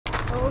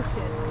Oh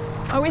shit.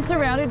 Are we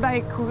surrounded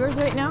by cougars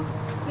right now?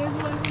 There's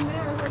one in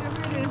there,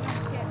 whatever it is.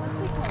 Okay, let's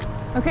stay close.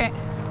 Okay.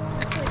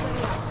 Let's stay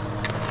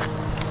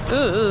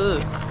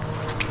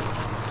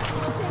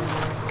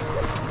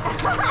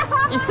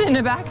You sit in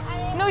the back?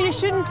 No, you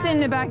shouldn't sit in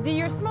the back. D,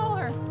 you're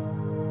smaller.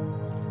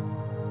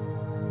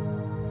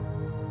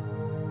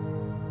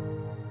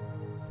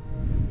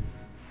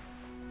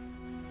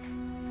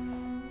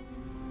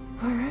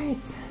 All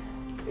right.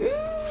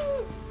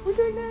 Ooh, we're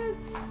doing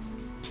this.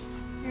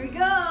 Here we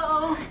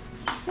go.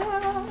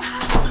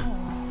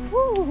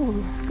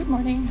 Ooh, good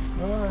morning.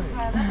 I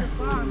love this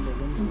song.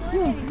 Thank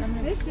you.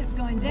 This shit's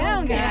going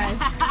down, guys.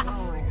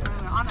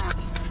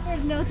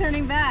 There's no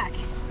turning back.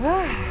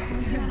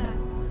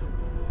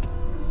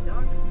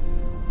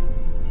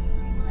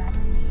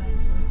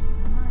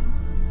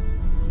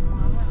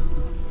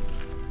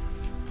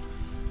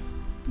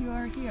 You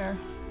are here.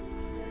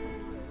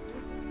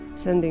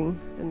 Sending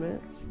in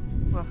minutes.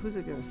 Well, who's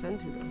it going to send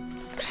to though?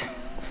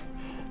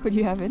 What do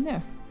you have in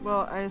there?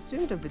 Well, I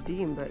assumed a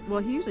Vadim, but well,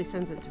 he usually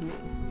sends it to me.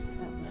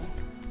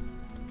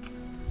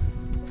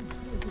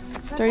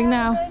 Starting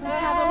now.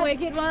 Have a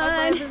wicked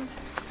one.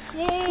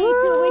 Yay, to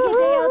a wicked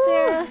day out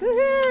there. All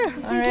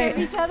Take care right. of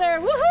each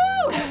other.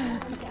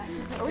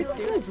 Woohoo! Are we just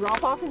going to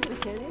drop off into the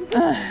canyon?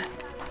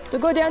 To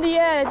go down the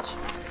edge.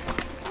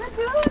 We're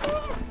doing it.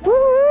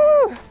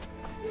 Woo!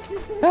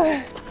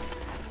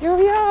 Here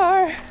we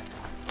are.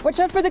 Watch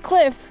out for the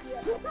cliff.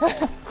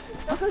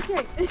 Don't go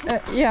straight.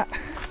 Yeah.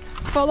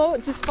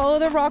 Just follow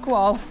the rock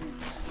wall.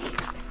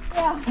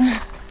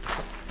 Yeah.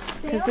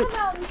 Stay on the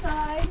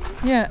mountainside.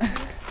 Yeah.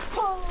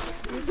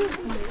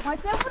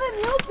 Watch out for the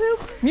mule poop.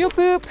 Mule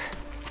poop.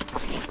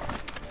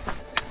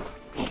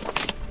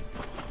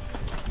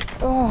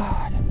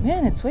 Oh,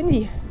 man, it's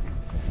windy.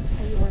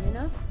 Are you warm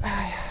enough?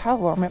 I'll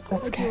warm it.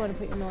 That's Or do you okay. want to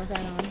put your north hat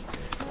on?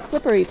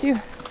 Slippery too.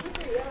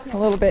 A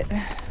little bit.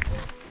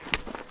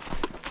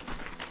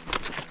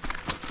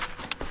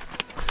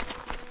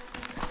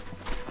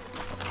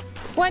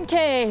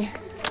 $1K.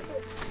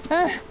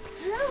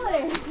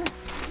 Really?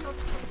 Oh,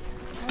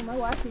 my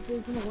watch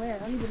isn't aware. I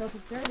don't even know if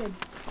it started.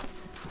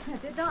 I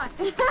did not.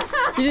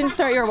 You didn't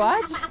start your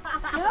watch?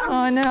 No.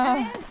 Oh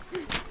no.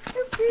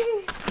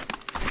 Oopsie.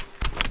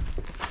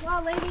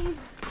 Well, ladies,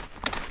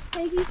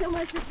 thank you so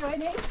much for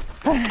joining.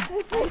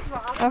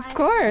 Of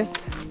course.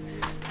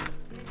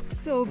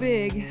 So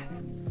big.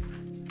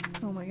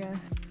 Oh my god,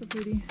 so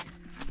pretty.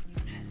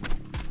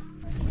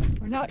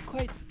 We're not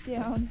quite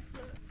down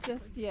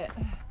just yet.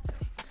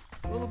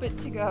 A little bit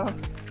to go.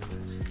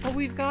 Well,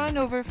 we've gone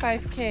over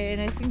 5K,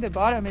 and I think the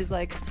bottom is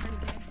like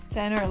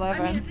 10 or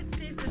 11. I mean, if it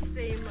stays the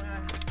same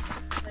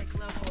like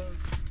level of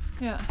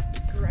Yeah.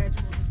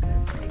 gradual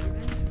descent, maybe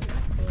then.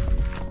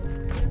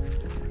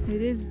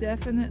 It is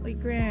definitely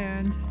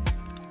grand.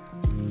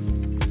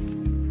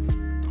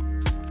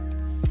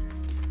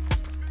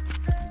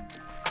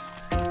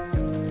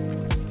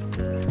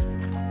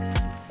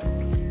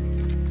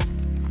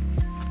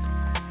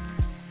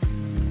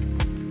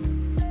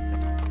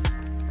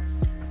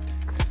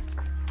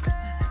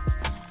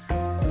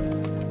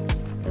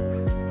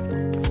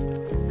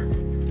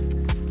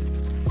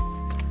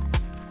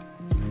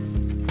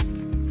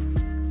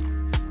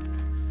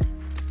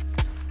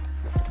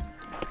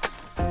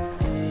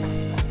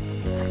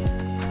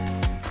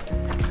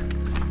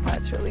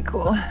 That's really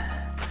cool.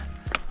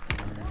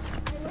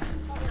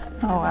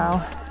 Oh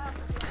wow.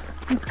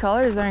 These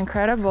colors are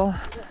incredible.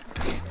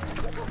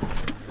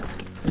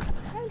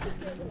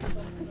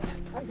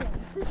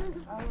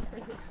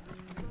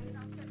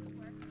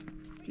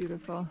 It's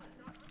beautiful.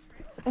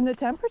 And the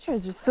temperature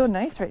is just so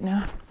nice right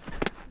now.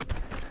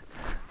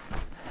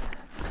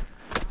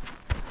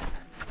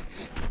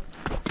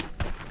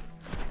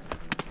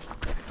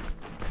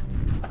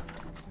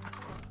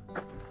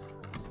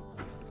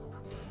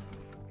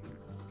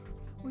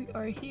 We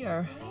are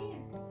here.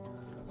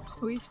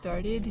 We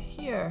started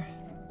here.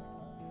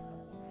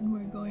 And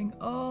we're going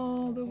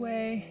all the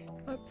way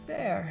up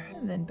there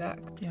and then back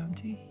down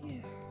to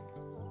here.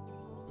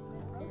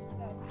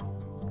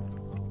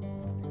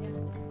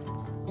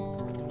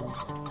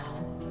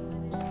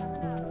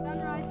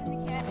 Sunrise in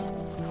the canyon.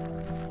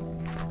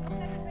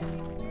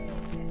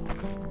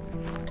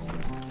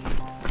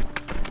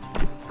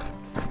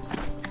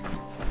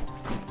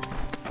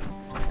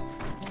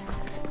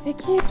 It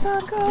keeps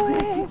on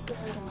going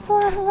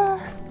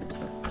forever.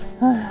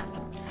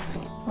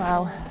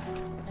 Wow.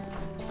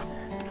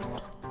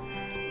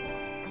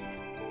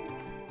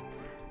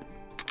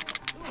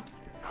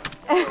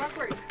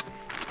 Awkward.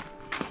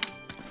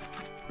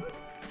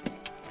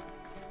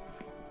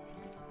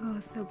 Oh,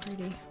 it's so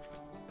pretty.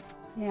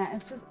 Yeah,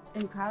 it's just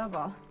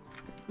incredible.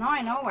 Now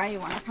I know why you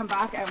want to come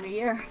back every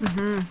year.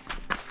 Mm-hmm.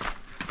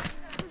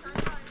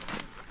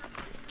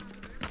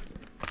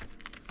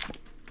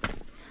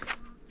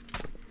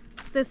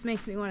 This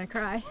makes me want to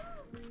cry.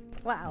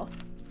 Wow.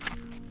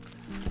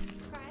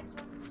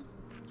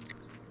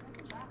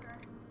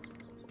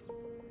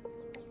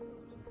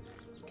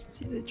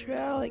 See the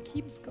trail, it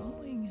keeps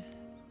going.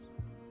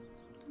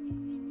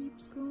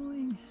 Keeps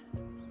going.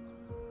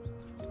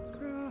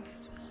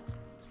 Across.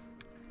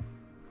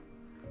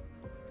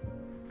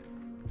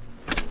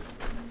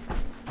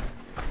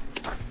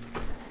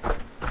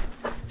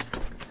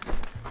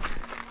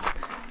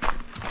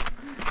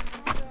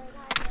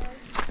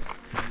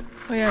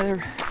 Oh yeah,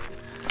 the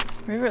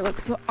river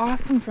looks so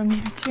awesome from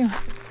here too.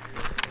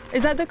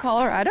 Is that the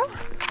Colorado?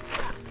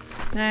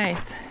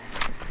 Nice.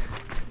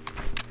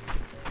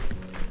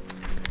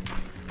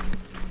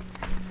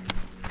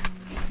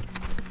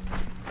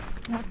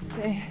 I have to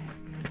say,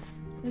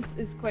 this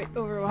is quite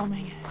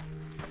overwhelming.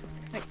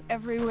 Like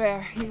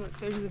everywhere you look,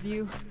 there's a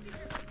view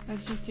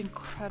that's just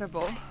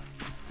incredible.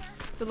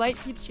 The light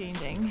keeps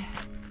changing.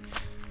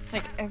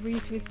 Like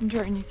every twist and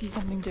turn you see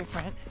something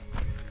different.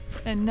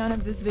 And none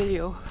of this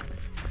video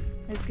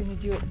is gonna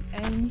do it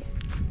any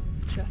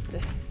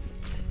justice.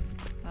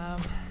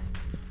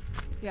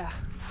 Yeah,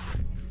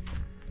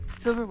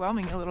 it's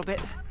overwhelming a little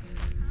bit.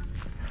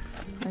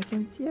 I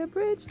can see a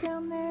bridge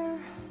down there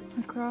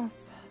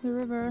across the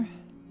river.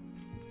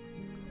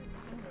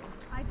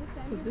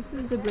 So this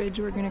is the bridge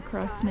we're gonna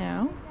cross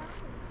now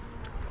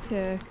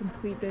to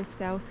complete the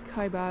South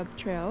Kaibab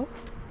Trail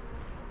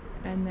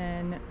and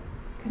then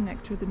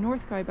connect to the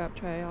North Kaibab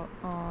Trail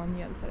on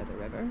the other side of the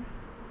river.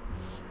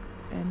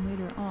 And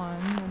later on,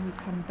 when we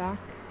come back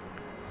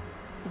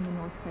from the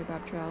North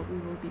Kaibab Trail, we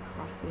will be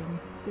crossing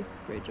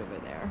this bridge over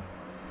there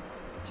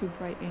to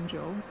Bright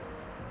Angels,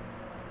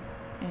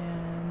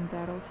 and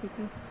that'll take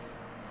us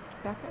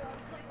back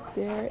up.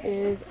 There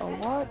is a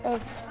lot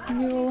of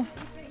mule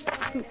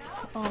poop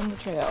on the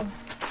trail,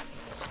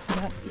 and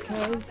that's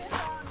because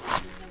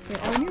there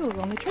are mules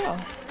on the trail.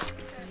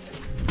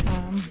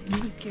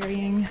 Mules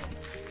carrying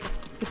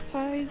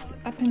supplies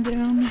up and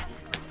down,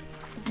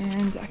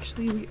 and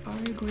actually we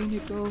are going to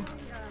go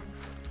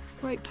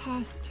right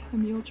past a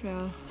mule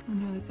trail on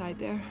the other side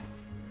there.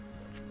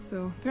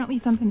 So apparently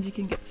sometimes you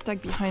can get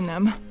stuck behind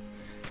them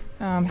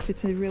if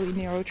it's a really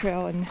narrow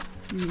trail and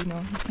you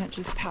can't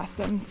just pass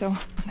them, so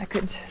that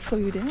could slow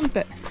you down,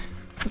 but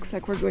looks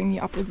like we're going the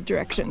opposite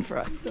direction for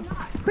us. So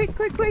quick,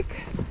 quick,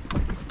 quick!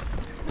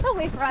 They'll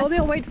wait for us. Oh,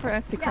 they'll wait for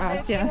us to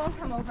cross, They won't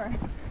come over.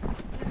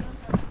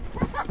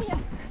 Yeah,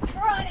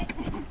 we're on it.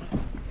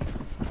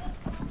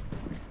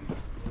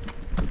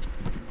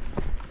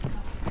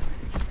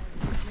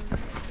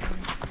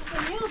 The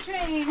mule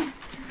train.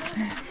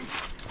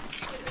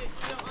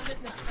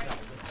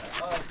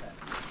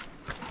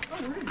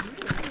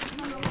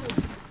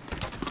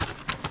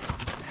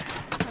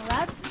 Well,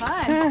 that's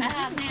fun.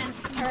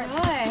 Enjoy.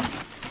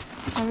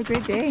 Have a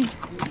great day.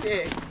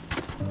 Okay.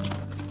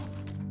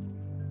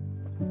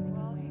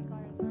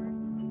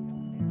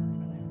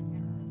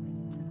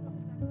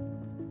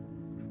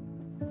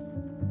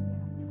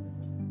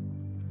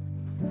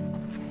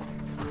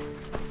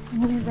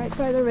 We're right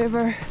by the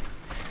river,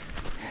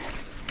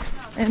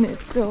 and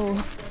it's so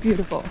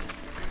beautiful.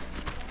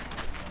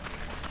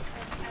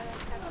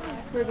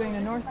 We're going to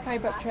North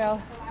Kaibab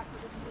Trail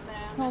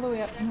all the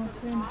way up to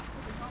North Rim,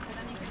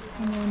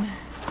 and then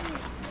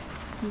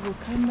we will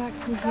come back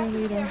through here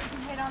later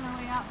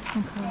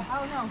and cross.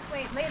 Oh no,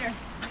 wait, later.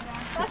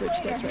 The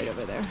bridge that's right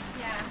over there.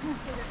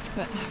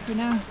 But for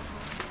now,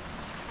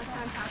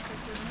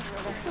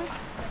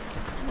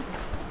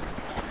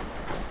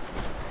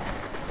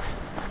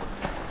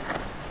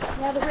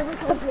 Yeah, the river's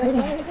so pretty.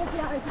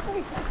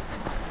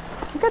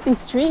 Look at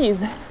these trees.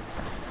 We're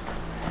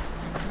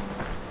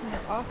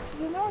off to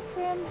the North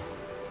Rim.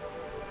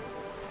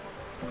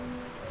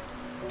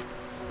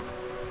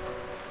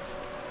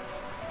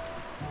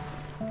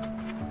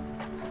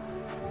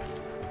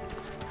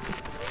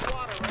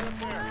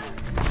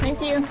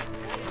 Thank you.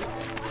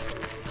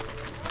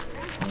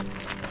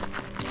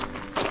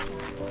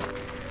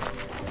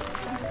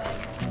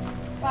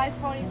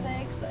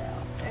 $5.46.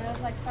 It was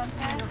like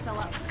sunset. You'll fill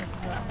up.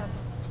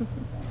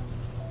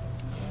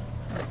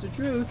 That's the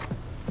truth.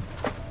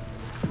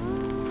 All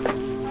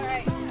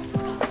right.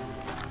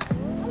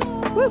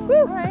 Woo, woo.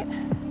 All right.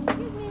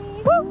 Excuse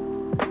me. Woo.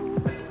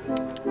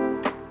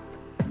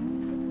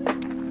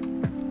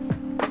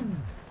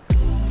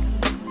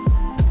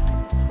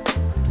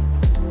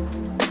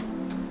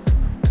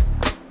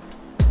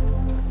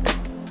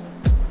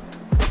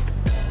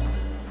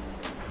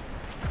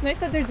 It's nice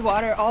that there's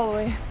water all the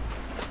way,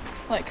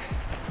 like,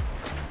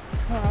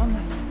 around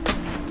us.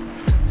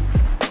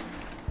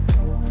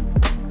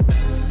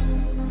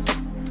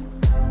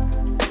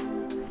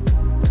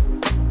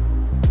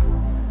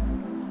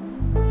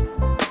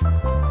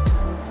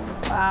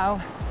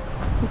 Wow,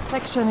 this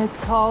section is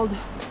called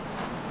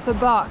the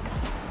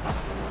box,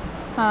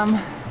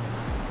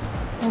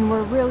 and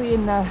we're really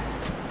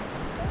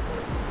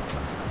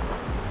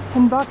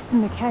boxed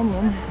in the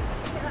canyon,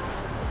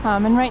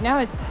 and right now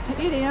it's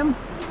 8 a.m.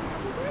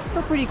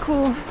 Still pretty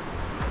cool.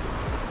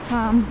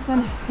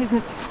 Sun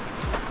isn't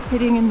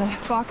hitting in the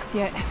box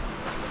yet,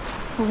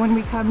 but when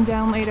we come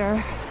down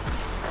later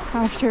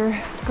after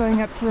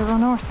going up to the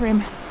North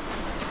Rim,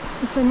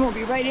 the sun will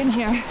be right in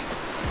here.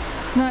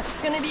 No, it's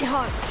gonna be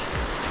hot,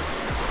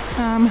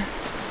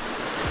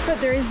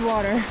 but there is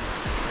water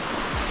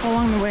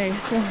along the way,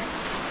 so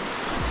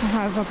we'll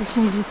have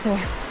opportunities to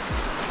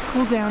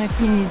cool down if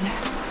we need.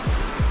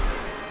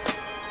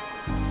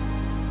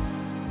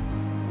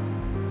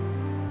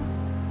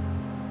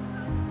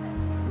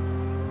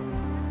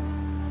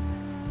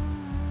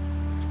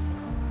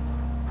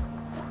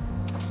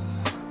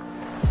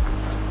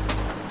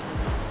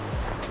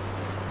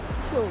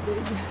 So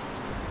big.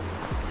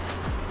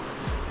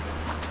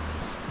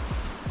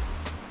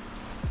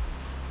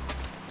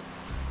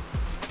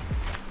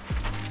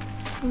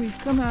 We've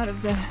come out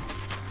of the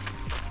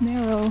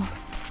narrow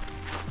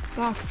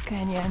box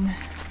canyon.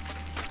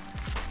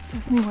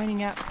 Definitely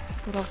winding up,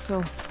 but also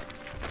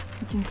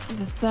you can see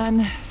the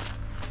sun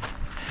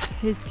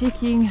is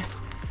taking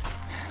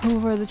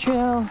over the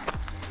trail.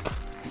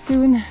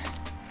 Soon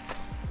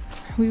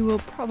we will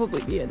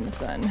probably be in the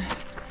sun.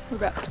 We're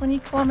about 20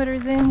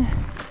 kilometers in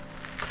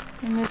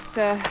this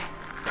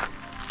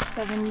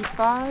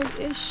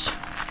 75-ish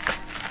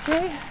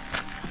day.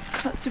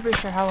 Not super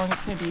sure how long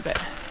it's going to be, but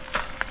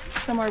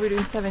somewhere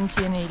between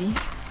 70 and 80.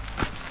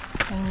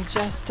 And we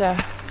just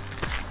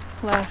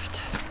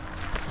left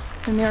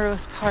the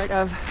narrowest part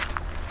of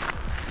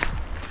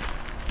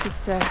this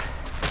South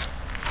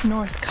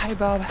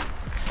Kaibab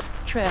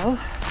Trail.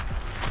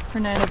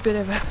 We're now in a bit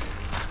of a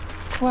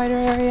wider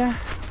area.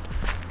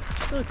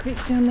 There's a little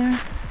creek down there.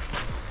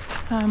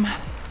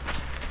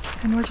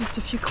 And we're just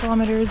a few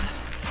kilometers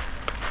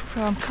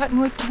from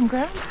Cottonwood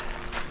campground.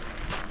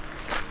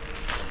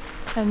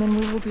 And then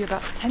we will be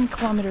about 10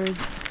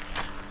 kilometers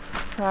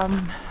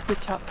from the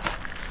top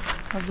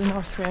of the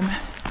North Rim.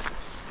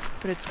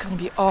 But it's going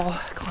to be all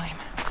climb.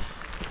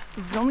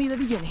 This is only the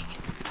beginning.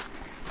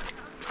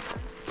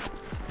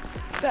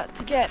 It's about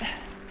to get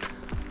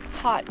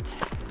hot.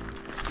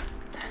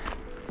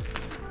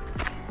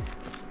 I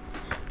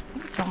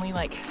think it's only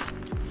like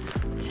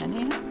 10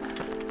 a.m.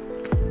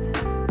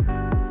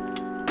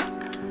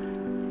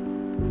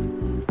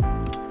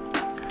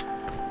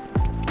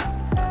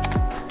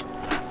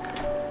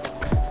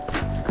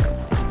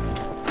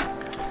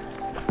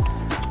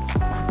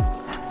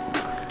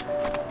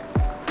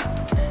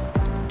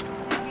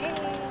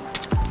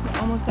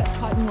 Almost at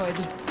Cottonwood.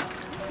 To the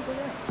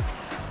right.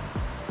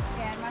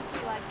 Yeah, it must be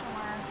like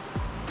somewhere.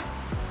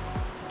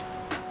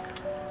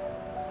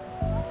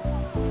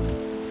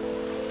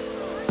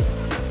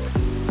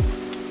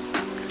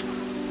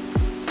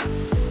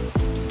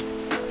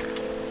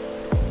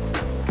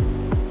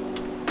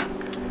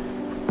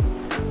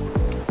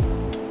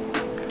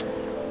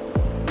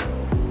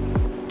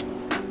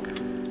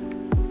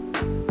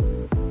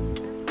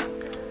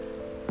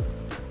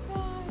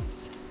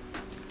 Nice.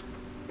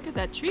 Look at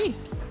that tree.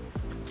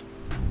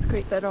 It's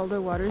great that all the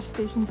water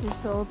stations are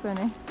still open,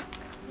 eh?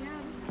 Yeah,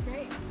 this is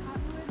great.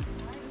 Cottonwood.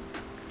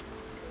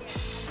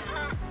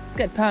 Let's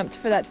get pumped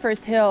for that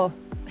first hill.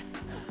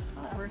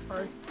 First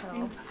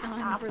hill.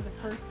 For the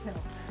first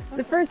hill. It's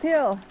the first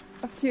hill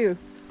of two.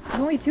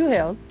 There's only two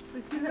hills.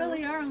 The two There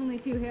really are only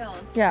two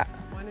hills. Yeah.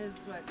 One is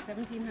what,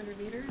 1,700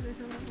 meters or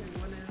something, and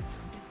one is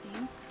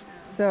 15.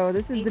 So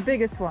this is the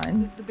biggest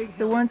one. This is the big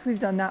So hill. once we've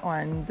done that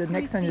one, the It's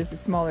next pretty one is the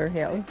smaller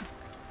hill.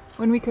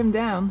 When we come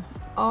down,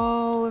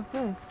 all of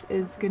this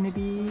is going to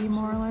be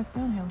more or less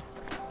downhill.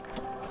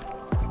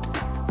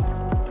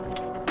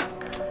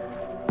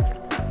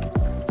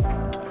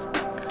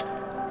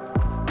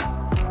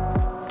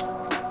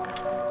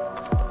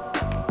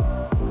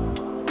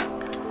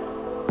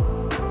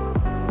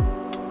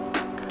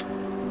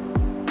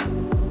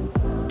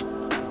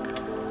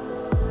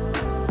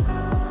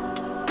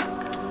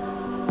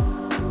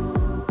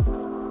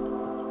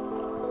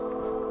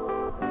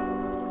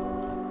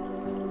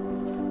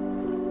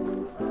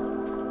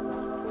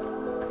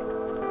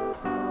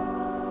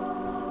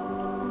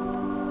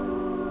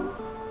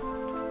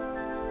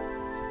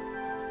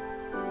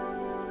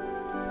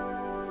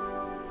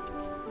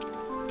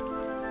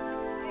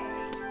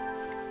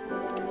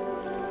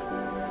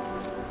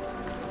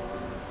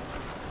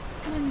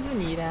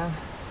 Manzanita.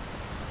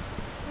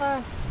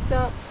 Last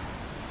stop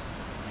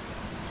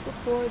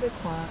before the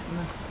climb.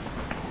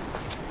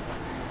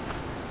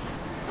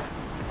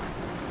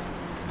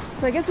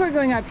 So I guess we're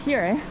going up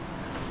here, eh?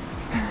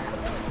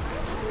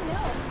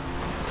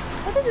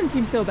 That doesn't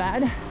seem so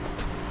bad.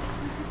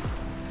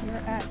 We're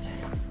at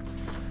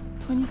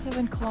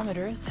 27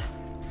 kilometers.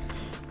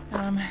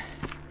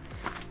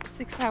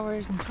 6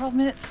 hours and 12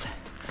 minutes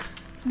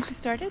since we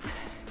started.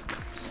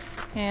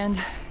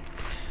 And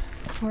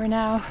we're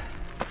now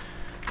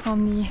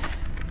on the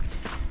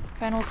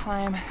final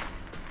climb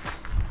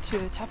to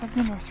the top of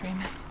the North Rim.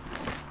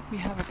 We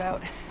have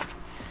about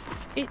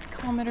 8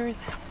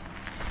 kilometers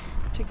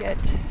to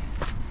get to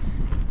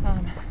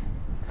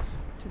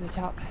the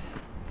top,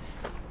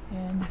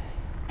 and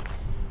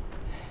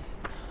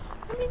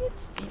I mean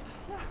it's steep.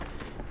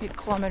 8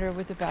 kilometer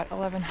with about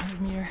 1,100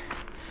 meter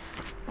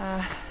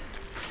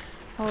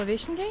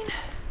elevation gain.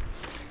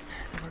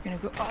 So we're gonna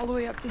go all the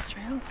way up this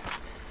trail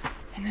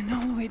and then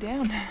all the way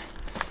down.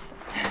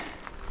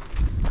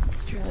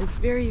 This trail is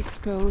very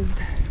exposed,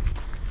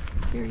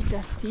 very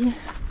dusty,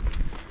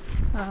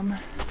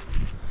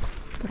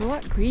 but a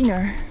lot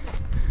greener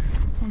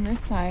on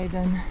this side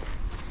than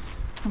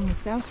on the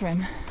South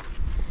Rim.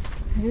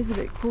 It is a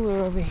bit cooler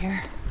over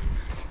here.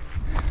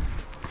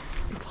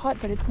 It's hot,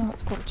 but it's not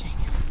scorching.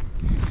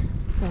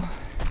 So,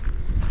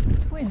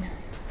 it's wind.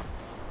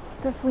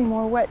 It's definitely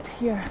more wet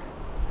here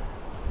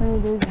than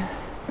it is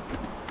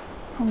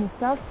on the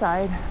south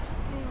side.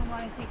 Anyone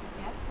want to take a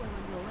guess where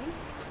we're going?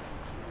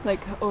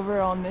 Like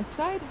over on this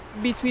side?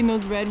 Between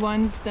those red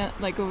ones that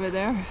like over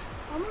there?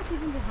 Almost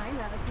even behind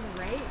that, like to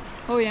the right.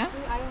 Oh yeah?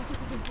 I don't think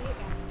you can see it yet.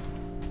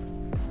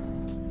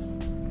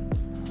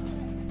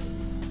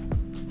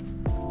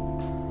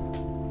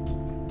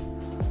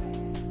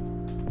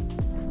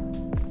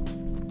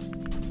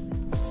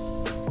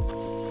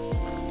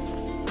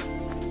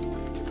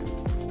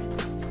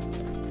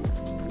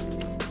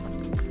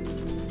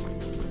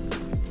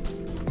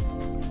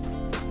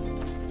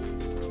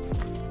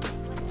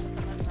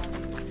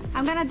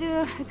 I'm gonna do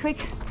a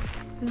quick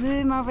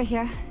zoom over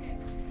here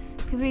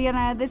because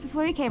this is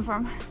where we came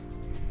from.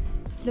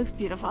 It looks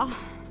beautiful.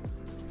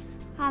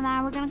 And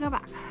now we're gonna go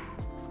back.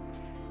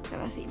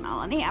 Gonna see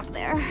Melanie up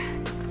there.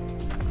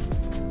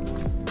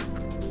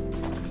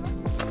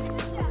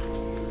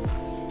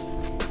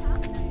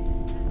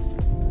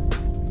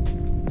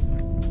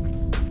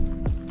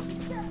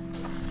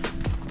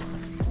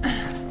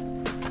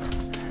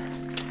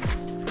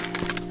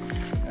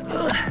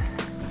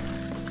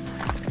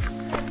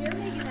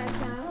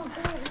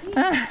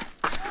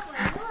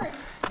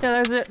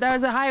 Yeah, that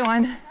was a high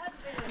one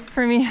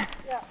for me.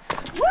 Yeah.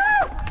 Woo!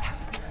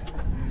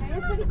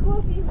 It's pretty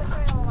cool seeing the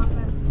trail along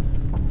this.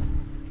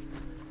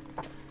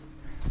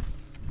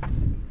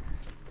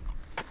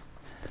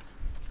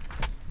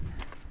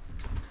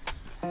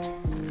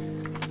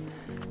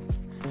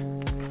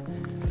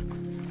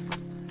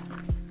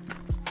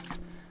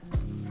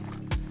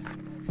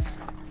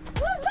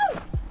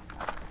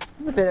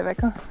 There's a bit of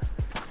echo.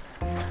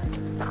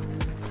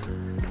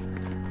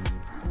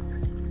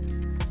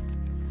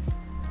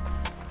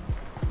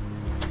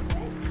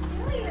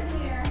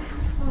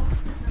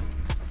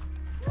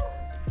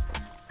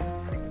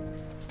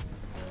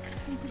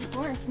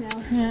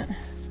 Now. Yeah.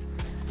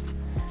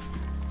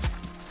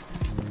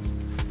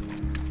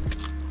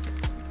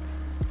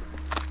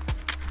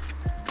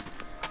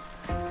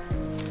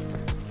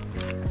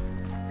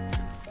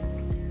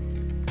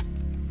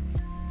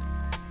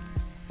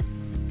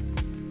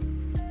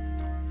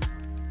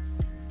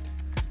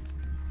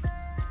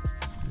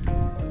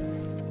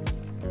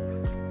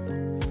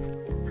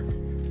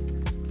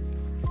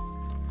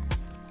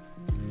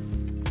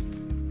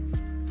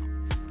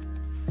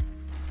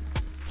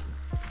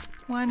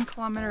 One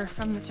kilometer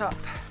from the top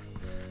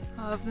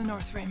of the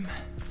North Rim.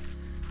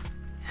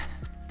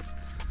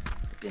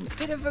 It's been a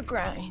bit of a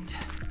grind,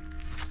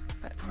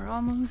 but we're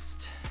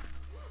almost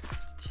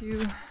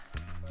to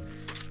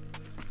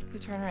the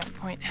turnaround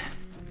point.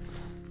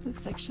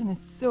 This section is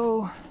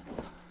so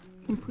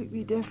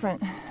completely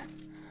different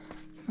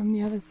from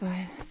the other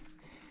side.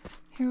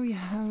 Here we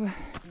have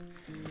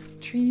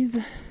trees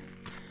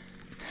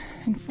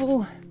in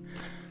full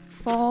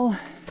fall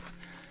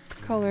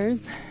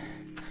colors.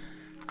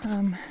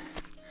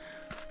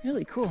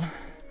 Really cool.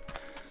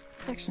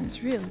 This section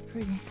is really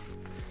pretty.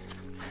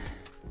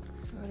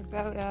 So at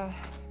about, I'd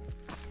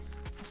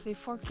say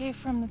 4K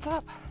from the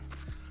top,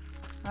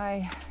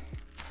 I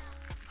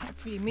had a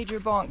pretty major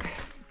bonk.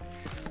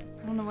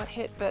 I don't know what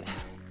hit, but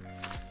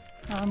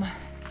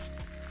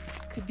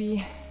could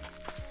be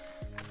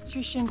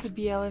nutrition, could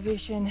be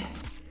elevation,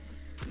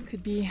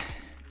 could be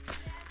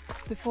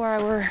the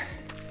 4-hour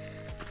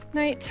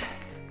night,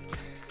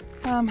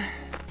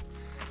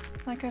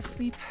 lack of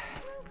sleep.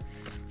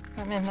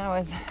 I mean, that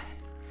was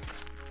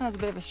a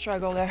bit of a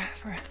struggle there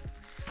for a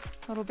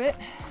little bit.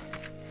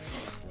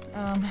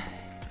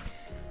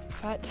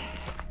 But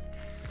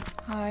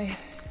I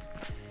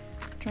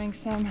drank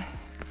some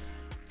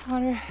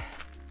water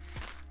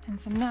and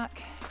some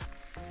knack,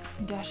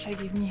 and Dasha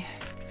gave me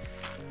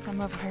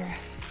some of her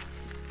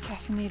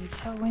caffeinated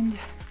tailwind.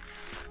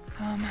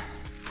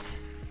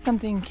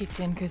 Something kicked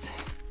in because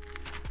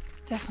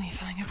definitely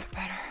feeling a bit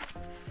better.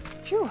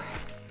 Phew!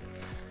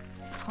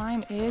 This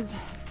climb is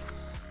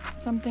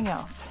something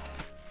else.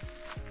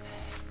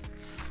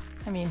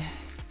 I mean,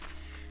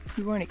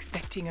 we weren't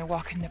expecting a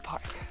walk in the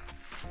park.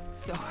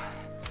 So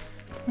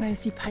when I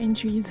see pine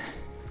trees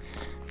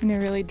in a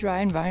really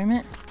dry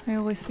environment, I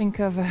always think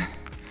of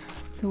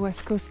the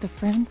west coast of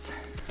France,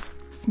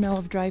 smell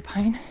of dry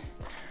pine.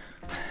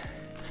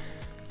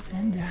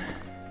 And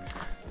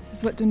this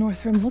is what the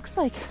North Rim looks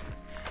like,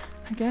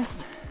 I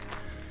guess.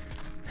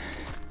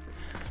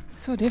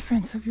 So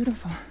different, so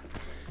beautiful.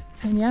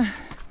 And yeah,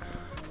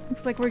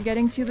 looks like we're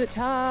getting to the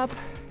top.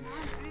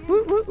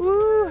 Woo, woo,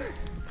 woo.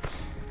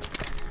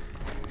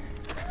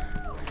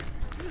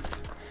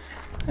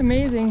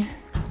 Amazing.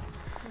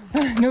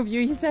 No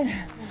view, he said.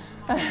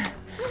 Yeah,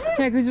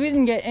 because we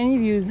didn't get any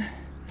views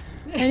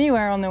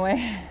anywhere on the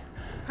way.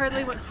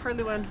 Hardly one.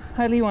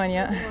 Hardly one,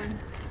 yeah.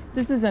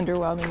 This is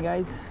underwhelming,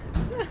 guys.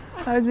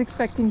 I was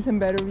expecting some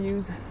better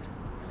views.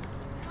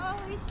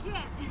 Holy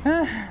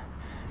shit!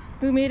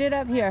 Who made it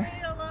up here?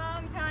 Waited a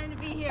long time to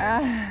be here.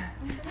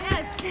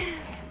 Yes.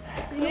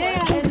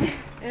 Yeah.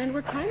 And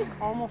we're kind of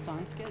almost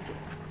on schedule.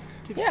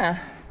 Yeah.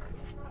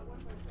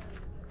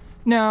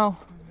 No,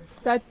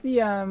 that's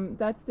the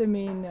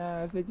main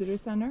visitor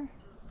center.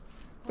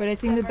 But I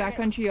think the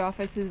backcountry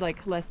office is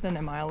like less than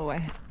a mile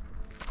away.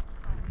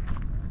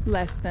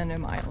 Less than a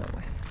mile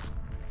away.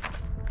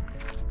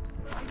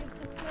 I guess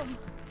that's good.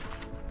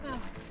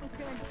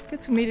 Okay.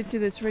 Guess we made it to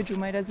this ridge. We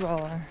might as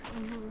well,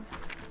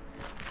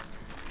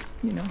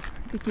 you know,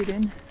 dig it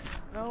in.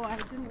 Oh, I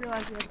didn't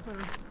realize we had to put.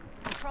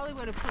 I probably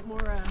would have put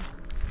more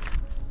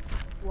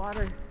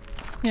water.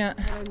 Yeah.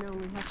 But I know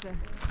we have to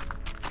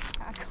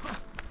pack on.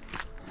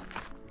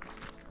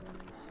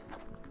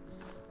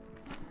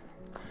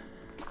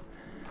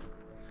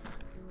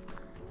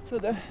 So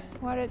the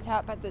water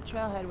tap at the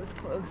trailhead was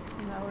closed, so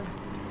now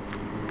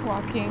we're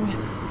walking.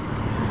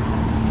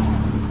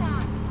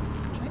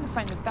 Trying to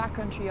find the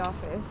backcountry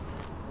office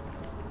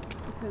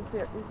because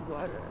there is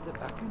water at the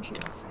backcountry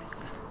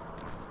office.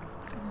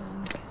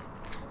 And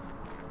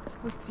it's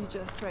supposed to be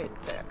just right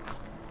there.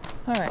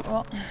 Alright,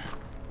 well,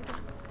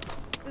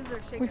 This is their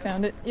shakeout. we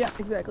found it. Yeah,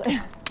 exactly.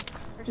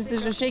 This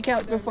is a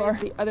shakeout before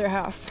the other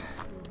half.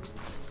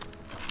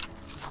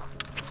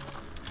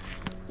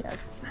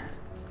 Yes.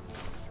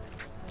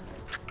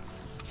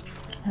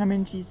 Ham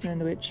and cheese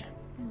sandwich.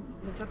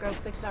 It took us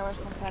 6 hours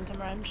from Phantom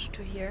Ranch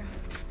to here,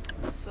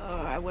 so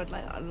I would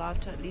love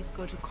to at least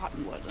go to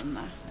Cottonwood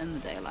in the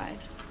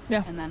daylight.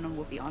 Yeah. And then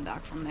we'll be on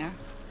back from there.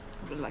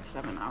 It'll be like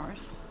 7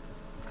 hours.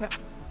 Okay.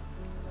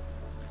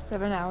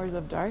 7 hours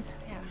of dark.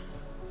 Yeah.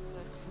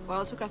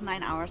 Well, it took us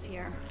 9 hours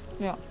here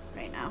Yeah.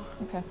 right now,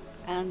 Okay.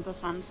 and the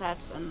sun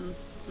sets in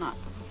not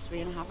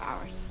 3.5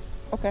 hours.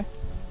 Okay.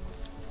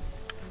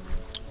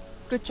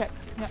 Good check.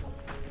 Yeah.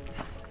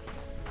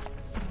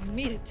 So we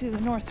made it to the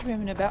North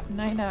Rim in about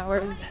 9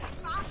 hours.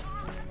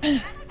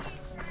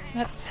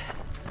 That's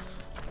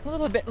a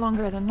little bit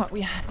longer than what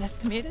we had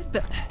estimated,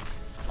 but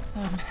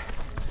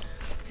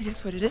it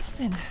is what it is.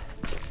 And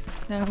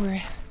now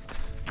we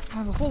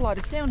have a whole lot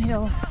of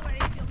downhill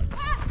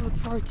to look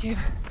forward to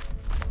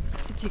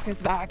take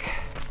us back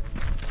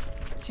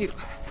to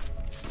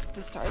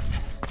the start.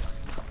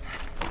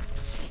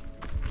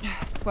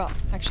 Well,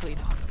 actually,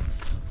 no.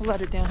 A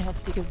lot of downhill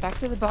to take us back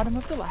to the bottom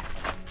of the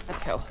last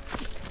uphill.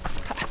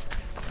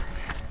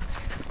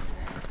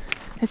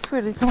 It's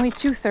weird, it's only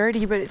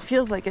 2:30, but it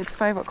feels like it's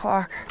 5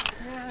 o'clock.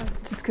 Yeah.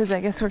 Just because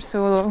I guess we're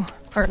so low,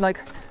 or like,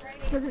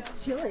 Because it's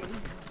chilly.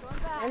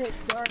 And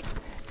it's dark.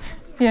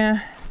 yeah.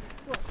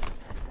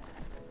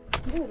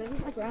 Ooh, this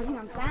is like running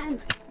on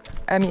sand.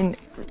 I mean,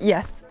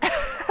 yes.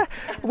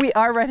 We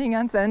are running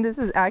on sand, this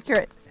is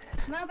accurate.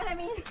 No, but I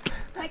mean,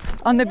 like,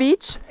 On the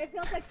beach? it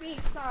feels like beach,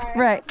 sorry.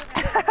 Right.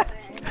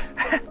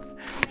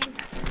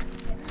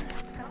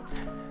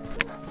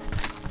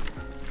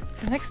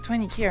 The next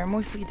 20k are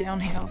mostly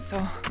downhill, so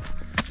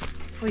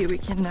hopefully we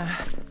can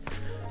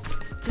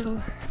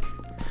still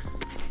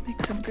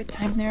make some good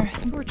time there. I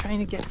think we're trying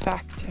to get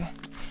back to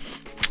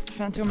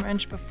Phantom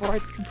Ranch before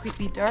it's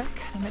completely dark.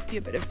 That might be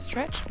a bit of a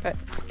stretch, but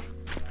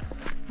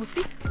we'll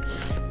see.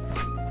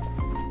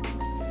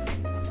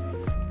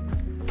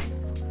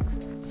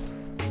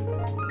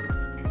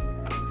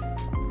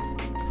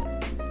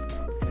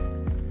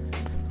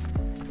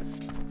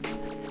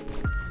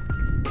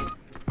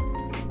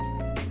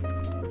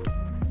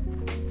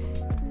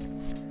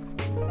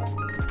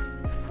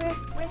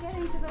 We're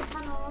getting to the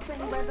tunnel thing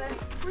where the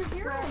We're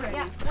here already.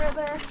 yeah,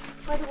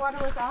 where the water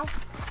was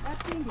off.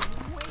 That seemed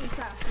way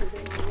faster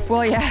than we were.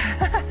 Well,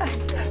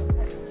 yeah.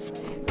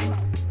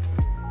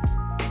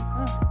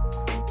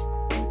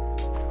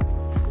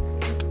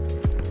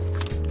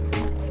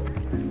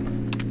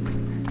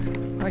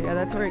 Oh yeah,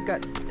 that's where it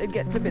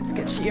gets a bit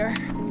sketchier.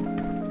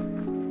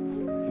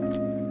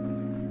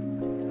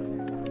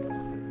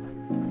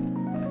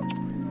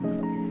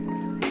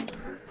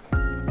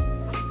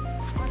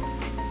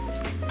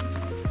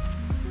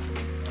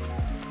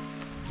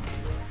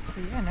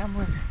 But yeah, now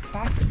we're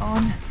back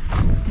on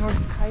North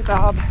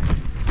Kaibab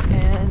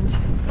and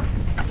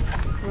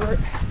we're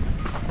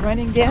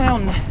running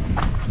down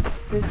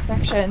this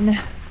section,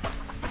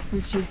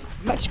 which is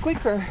much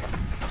quicker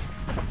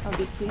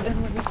obviously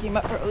than when we came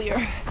up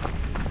earlier.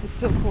 It's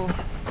so cool.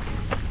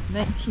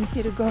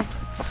 19k to go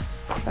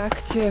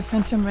back to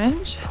Phantom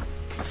Ranch,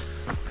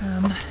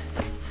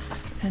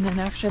 and then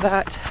after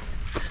that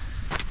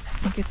I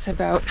think it's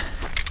about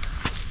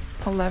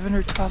 11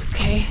 or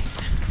 12k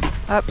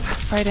up,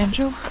 right,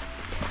 Angel?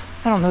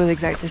 I don't know the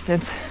exact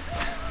distance.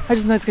 I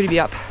just know it's going to be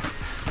up.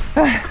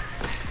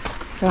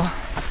 So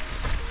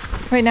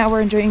right now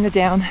we're enjoying the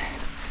down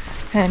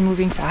and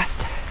moving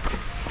fast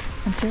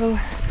until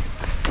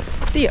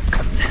the up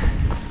comes.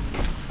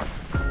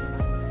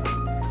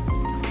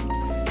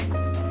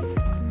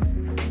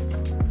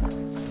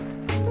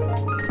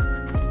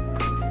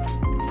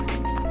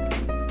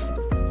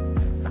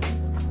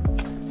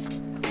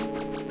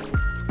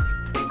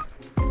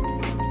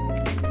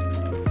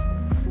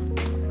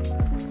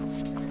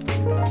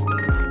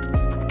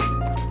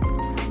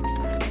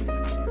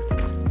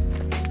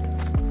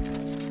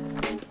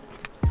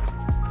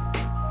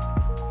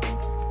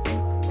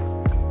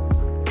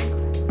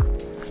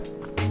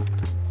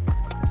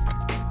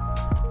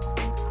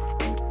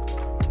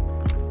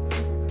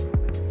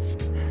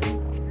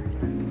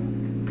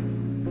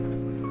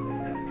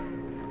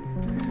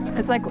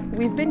 It's like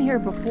we've been here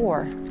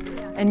before,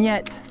 and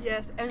yet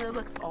Yes, and it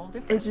looks all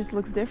different. it just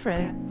looks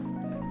different.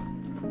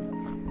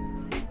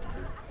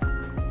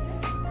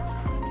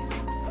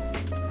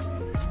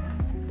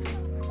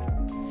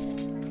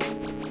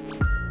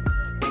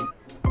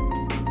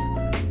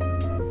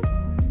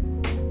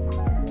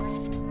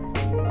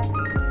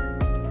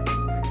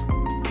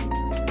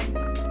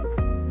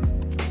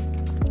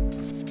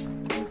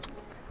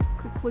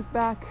 look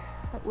back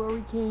at where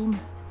we came.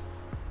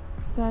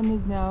 The sun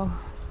is now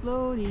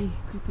slowly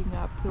creeping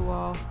up the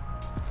wall,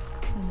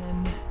 and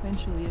then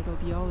eventually it'll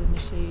be all in the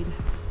shade.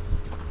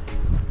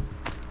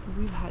 But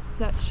we've had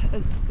such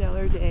a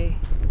stellar day,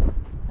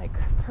 like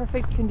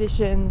perfect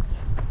conditions.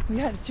 We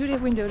had a 2-day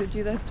window to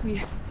do this.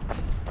 We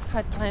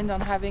had planned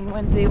on having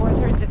Wednesday or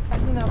Thursday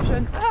as an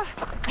option.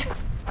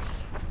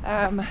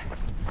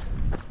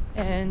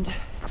 And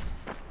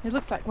it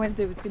looked like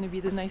Wednesday was going to be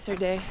the nicer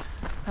day,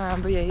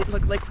 but yeah, it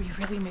looked like we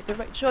really made the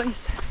right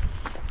choice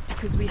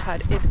because we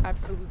had an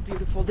absolutely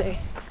beautiful day.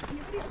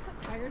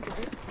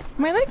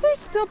 My legs are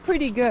still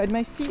pretty good.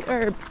 My feet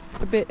are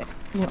a bit,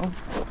 you know,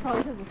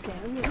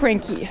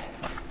 cranky.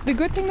 The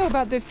good thing though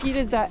about the feet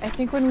is that I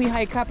think when we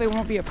hike up it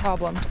won't be a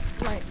problem.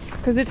 Right.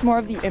 Because it's more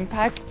of the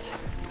impact.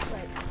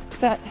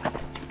 Right.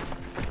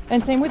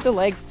 And same with the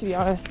legs, to be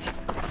honest.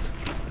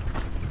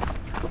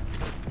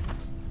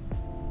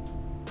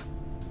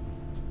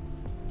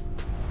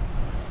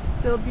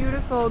 Still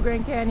beautiful,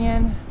 Grand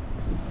Canyon,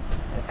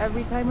 at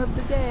every time of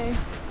the day.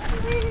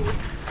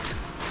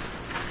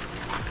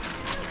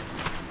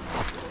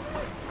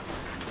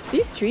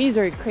 These trees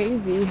are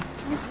crazy.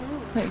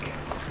 Like,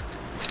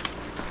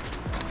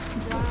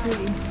 it's so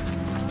pretty.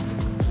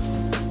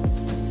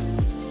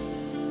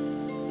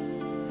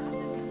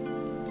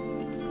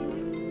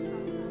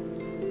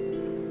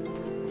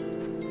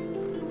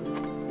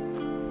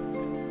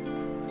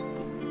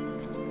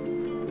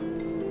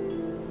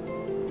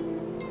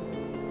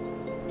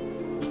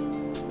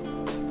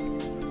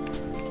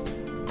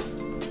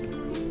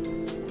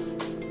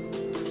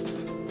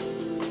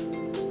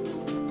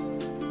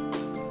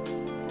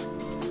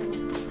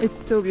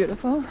 It's so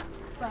beautiful.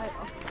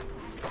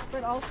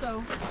 But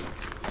also,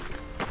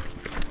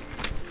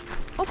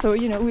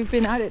 you know, we've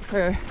been at it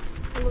for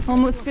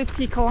almost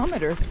 50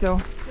 kilometers, so.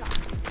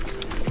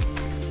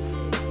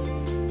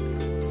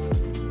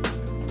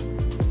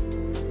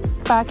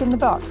 Back in the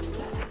box.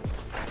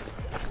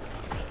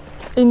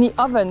 In the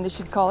oven, they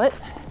should call it.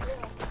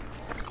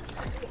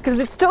 Because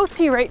it's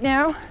toasty right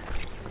now.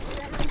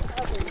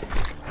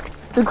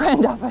 The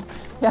grand oven,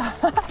 yeah.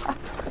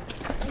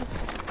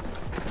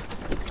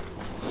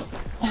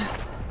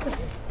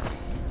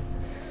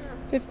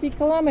 50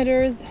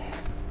 kilometers.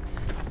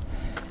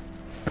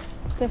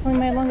 Definitely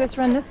my longest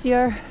run this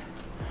year.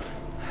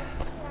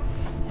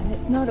 And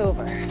it's not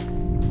over.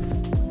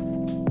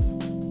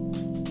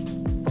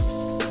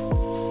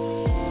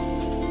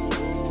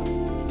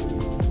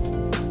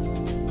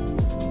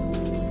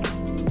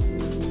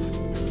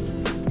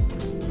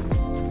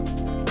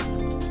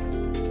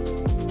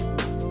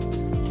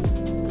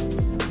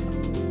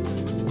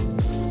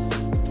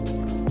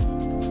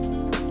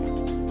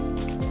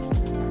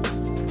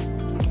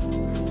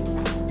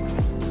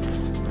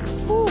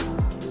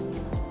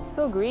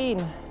 So green.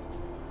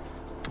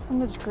 So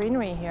much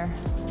greenery here.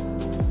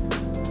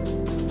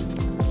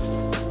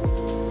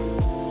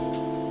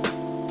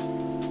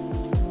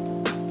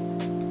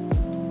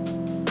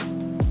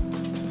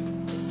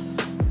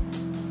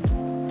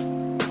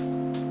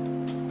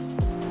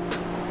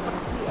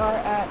 We are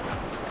at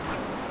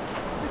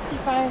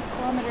 55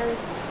 kilometers,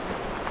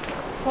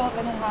 12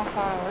 and a half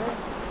hours,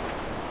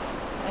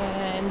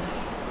 and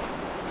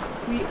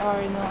we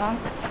are in the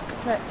last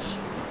stretch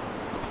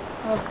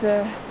of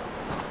the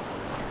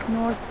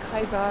South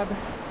Kaibab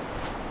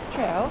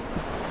Trail,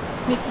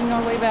 making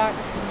our way back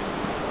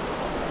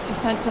to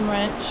Phantom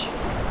Ranch.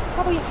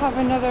 Probably have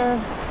another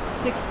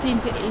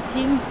 16 to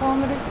 18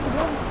 kilometers to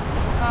go.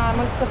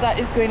 Most of that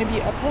is going to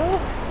be uphill,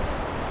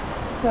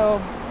 so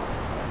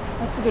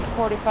that's a good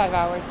 4 to 5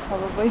 hours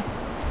probably.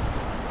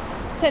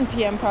 10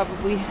 p.m.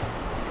 probably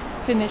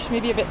finish,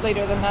 maybe a bit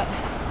later than that.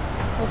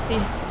 We'll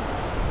see.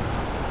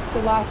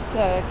 The last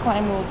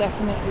climb will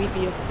definitely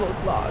be a slow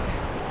slog,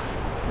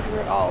 because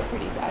we're all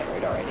pretty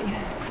tired already.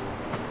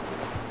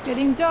 It's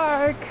getting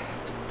dark.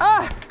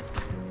 Ah!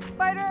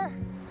 Spider!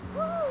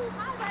 Woo!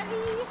 Hi,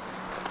 buddy!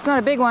 It's not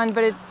a big one,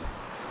 but it's...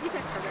 He's a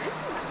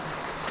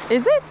tarantula.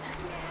 Is it?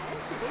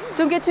 Yes, it is.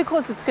 Don't get too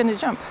close, it's gonna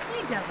jump.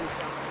 He doesn't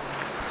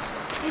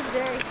jump. He's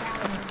very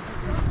sour.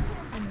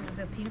 And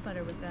the peanut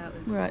butter with that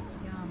was We're at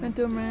yum.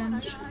 Phantom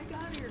Ranch,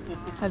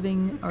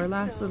 having our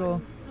last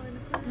little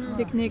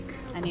picnic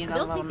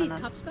They'll take these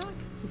cups back?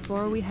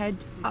 before we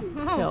head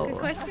uphill. Oh, good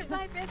question.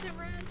 Bye, Phantom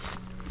Ranch.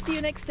 See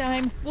you next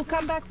time. We'll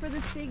come back for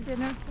the steak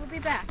dinner. We'll be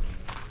back.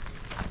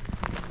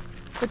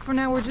 But for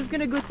now, we're just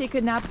gonna go take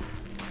a nap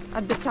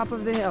at the top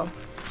of the hill.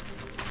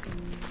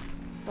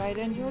 Right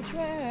into a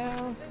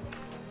trail.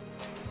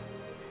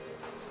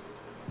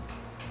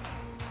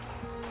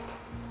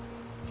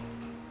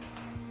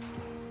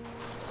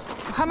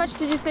 How much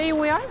did you say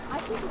we are? I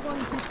think we're going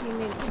to 15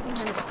 minutes,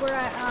 1500. We're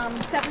at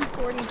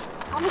 740,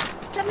 almost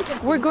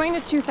 750. We're going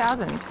to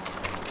 2,000.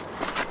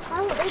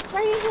 Oh, it's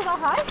right into the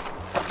high?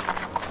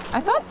 I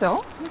thought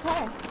so.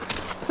 Okay.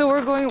 So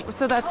we're going,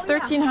 so that's Oh, yeah.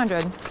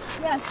 1,300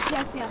 Yes,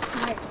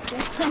 right.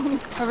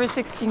 Yes. over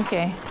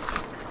 16K.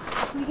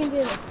 We can do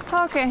this.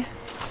 Okay,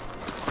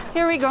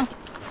 here we go.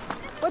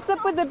 What's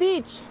up with the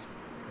beach?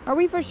 Are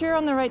we for sure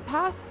on the right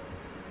path?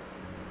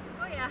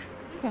 Oh yeah,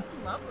 this Okay.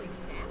 Lovely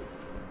sand.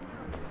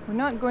 We're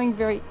not going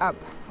very up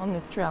on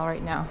this trail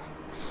right now.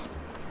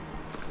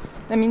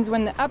 That means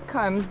when the up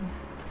comes,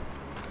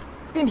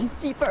 it's gonna be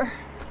steeper.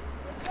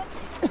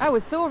 I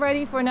was so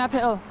ready for an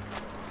uphill.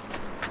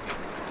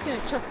 Just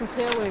gonna chuck some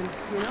tailwind,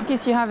 you know? In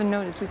case you haven't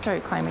noticed, we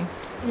started climbing.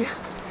 Yeah.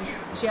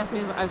 She asked me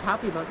if I was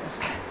happy about this.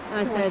 And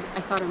I said,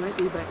 I thought I might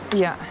be, but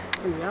Yeah,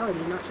 in reality,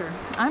 I'm not sure.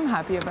 I'm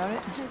happy about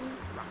it.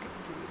 Rocket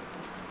food.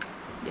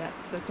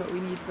 Yes, that's what we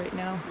need right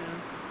now. Yeah.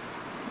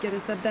 Get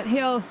us up that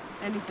hill.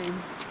 Anything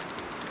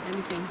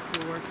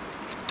will work.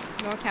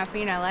 More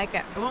caffeine, I like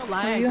it. I won't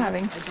lie. What are you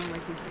having? I don't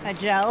like these A things.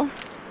 gel,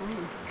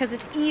 because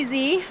it's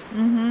easy.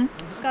 Mm-hmm.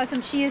 It's got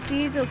some chia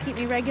seeds, it'll keep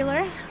me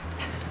regular.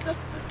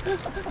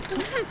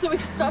 So we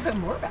can stop at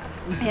more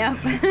bathrooms. Yeah.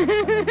 I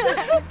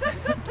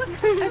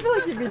feel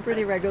like you've been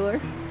pretty regular.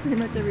 Pretty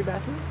much every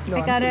bathroom. No,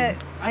 I gotta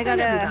I've done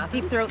every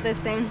bathroom. deep throat this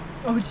thing.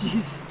 Oh,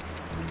 jeez.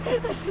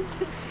 This is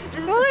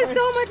Oh, there's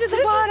so much at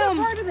the bottom. This is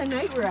the part of the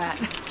night we're at.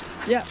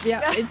 Yeah.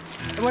 It's,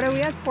 what are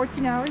we at?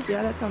 14 hours?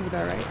 Yeah, that sounds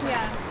about right.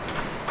 Yeah.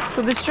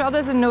 So this trail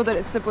doesn't know that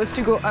it's supposed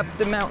to go up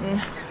the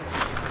mountain.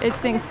 It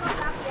thinks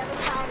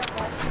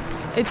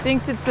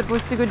it's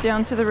supposed to go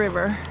down to the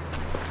river.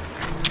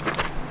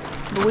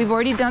 But we've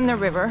already done the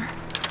river.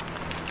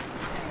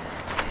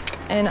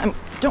 And I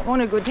don't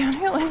want to go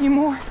downhill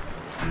anymore.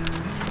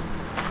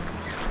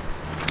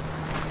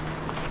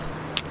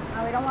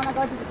 Oh, we don't want to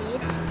go to the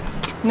beach?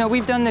 No,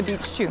 we've done the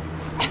beach too.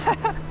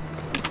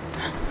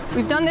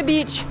 We've done the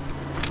beach.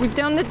 We've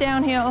done the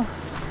downhill.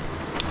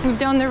 We've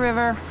done the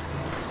river. I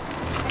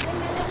think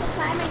Melissa's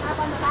climbing up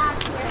on the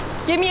back here.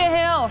 Give me a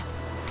hill.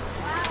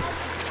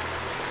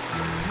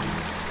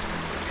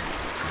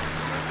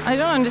 I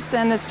don't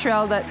understand this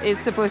trail that is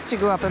supposed to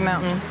go up a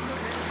mountain,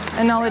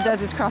 and all it does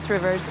is cross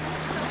rivers. 14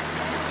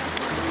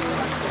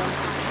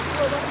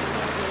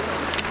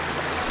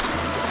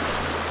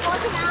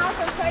 hours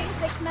and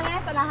 36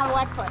 minutes, and I have a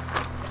wet foot.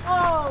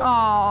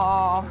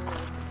 Oh,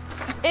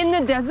 in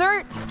the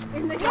desert?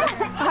 In the desert.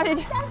 How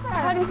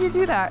did you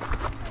do that?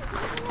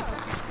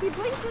 He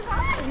blinked his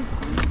eyes.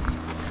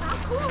 How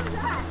cool is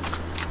that?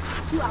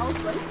 2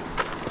 hours later.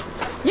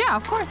 Yeah,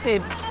 of course they.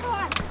 Another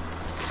one.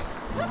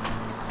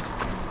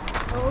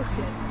 Oh,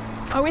 shit.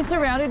 Are we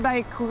surrounded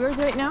by cougars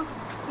right now?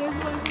 There's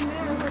one in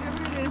there,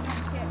 whatever it is.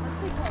 Okay,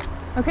 let's take this.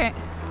 Okay.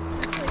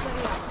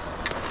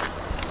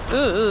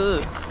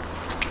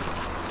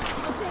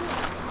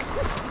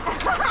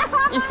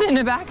 Let's You stay in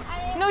the back?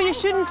 No, you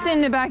shouldn't stay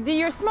in the back. D,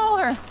 you're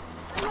smaller.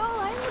 No,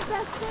 I'm the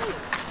best thing.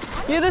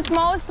 You're the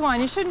smallest one.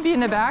 You shouldn't be in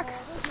the back.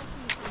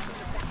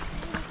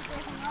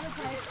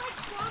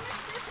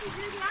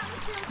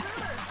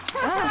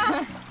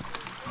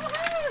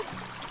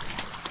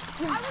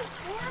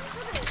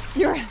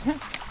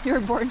 You're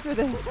born for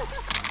this.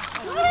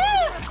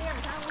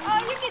 Oh,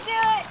 you can do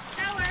it.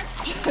 That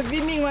works.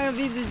 Meanwhile,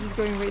 Vives is just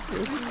going right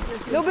through.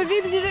 No, but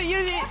Vives, you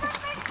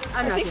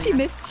I think she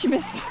missed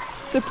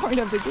the point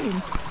of the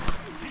game.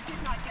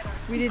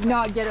 We did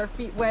not get our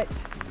feet wet.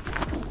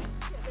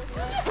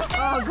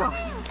 Oh god.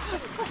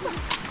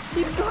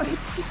 Keeps going.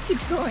 Just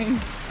keeps going.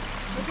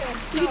 Okay.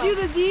 You can do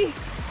this, D.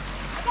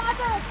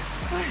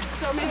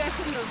 So maybe I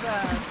shouldn't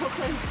have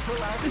proclaimed so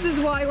loud. This is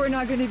why we're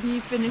not going to be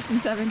finished in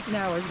 17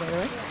 hours, by the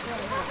way.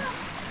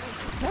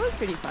 That was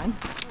pretty fun.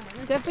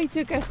 Definitely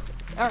took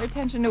our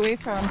attention away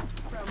from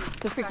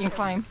the freaking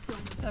climb.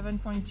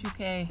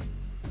 7.2k,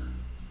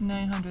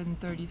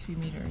 933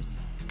 meters.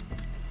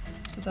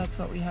 So that's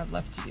what we have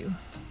left to do.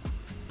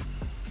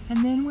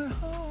 And then we're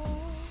home.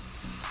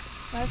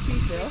 Last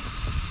refill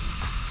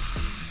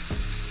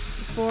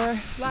before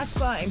last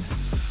climb.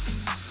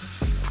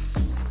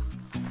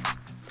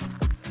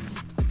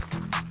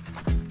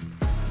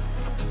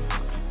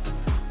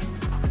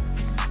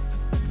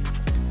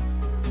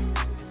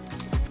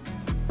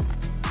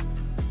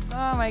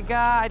 Oh my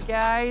god,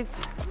 guys.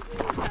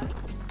 Yeah,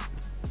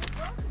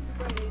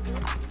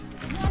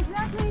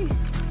 exactly.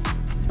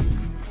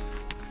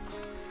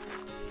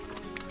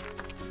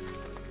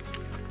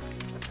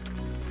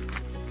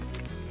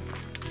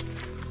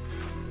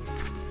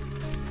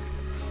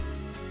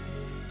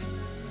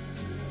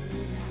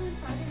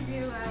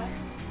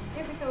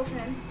 If it's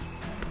open.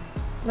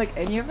 Like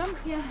any of them?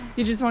 Yeah.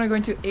 You just want to go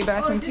into a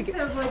bathroom to get...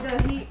 to avoid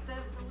the heat.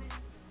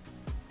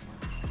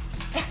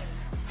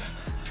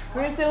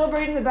 We're gonna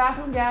celebrate in the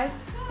bathroom, guys.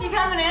 You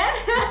coming in?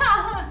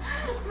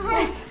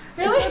 Wait,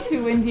 Really? It's not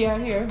too windy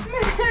out here.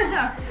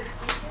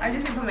 I'm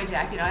just gonna put my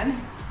jacket on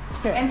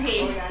Okay. and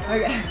pee.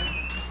 Okay.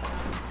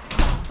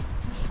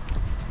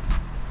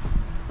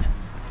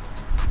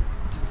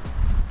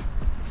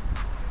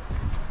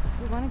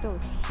 We want to go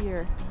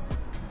here,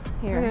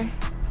 Okay.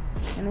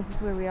 and this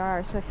is where we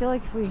are. So I feel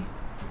like if we, this is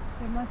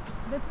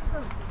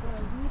the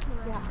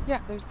yeah. Yeah,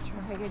 there's a trail.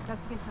 Okay, good.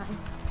 That's a good sign.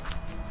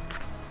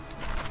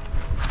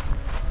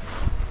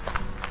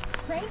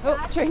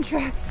 Oh, train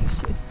tracks.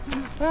 Shit.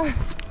 Ah.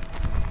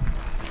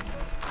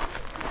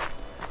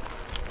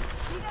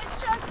 You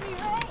guys trust me,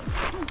 right?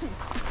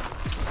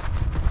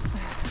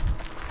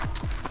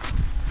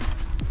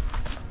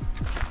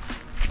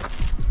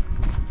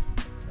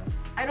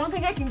 I don't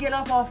think I can get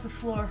up off the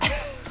floor.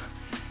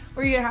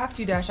 We're gonna have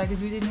to, Dasha,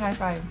 because we didn't high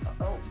five.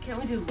 Oh, can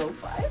we do low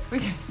five? We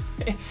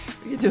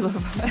can do low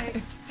five.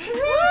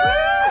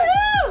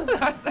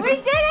 We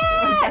did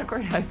it!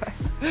 Backward high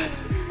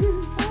five.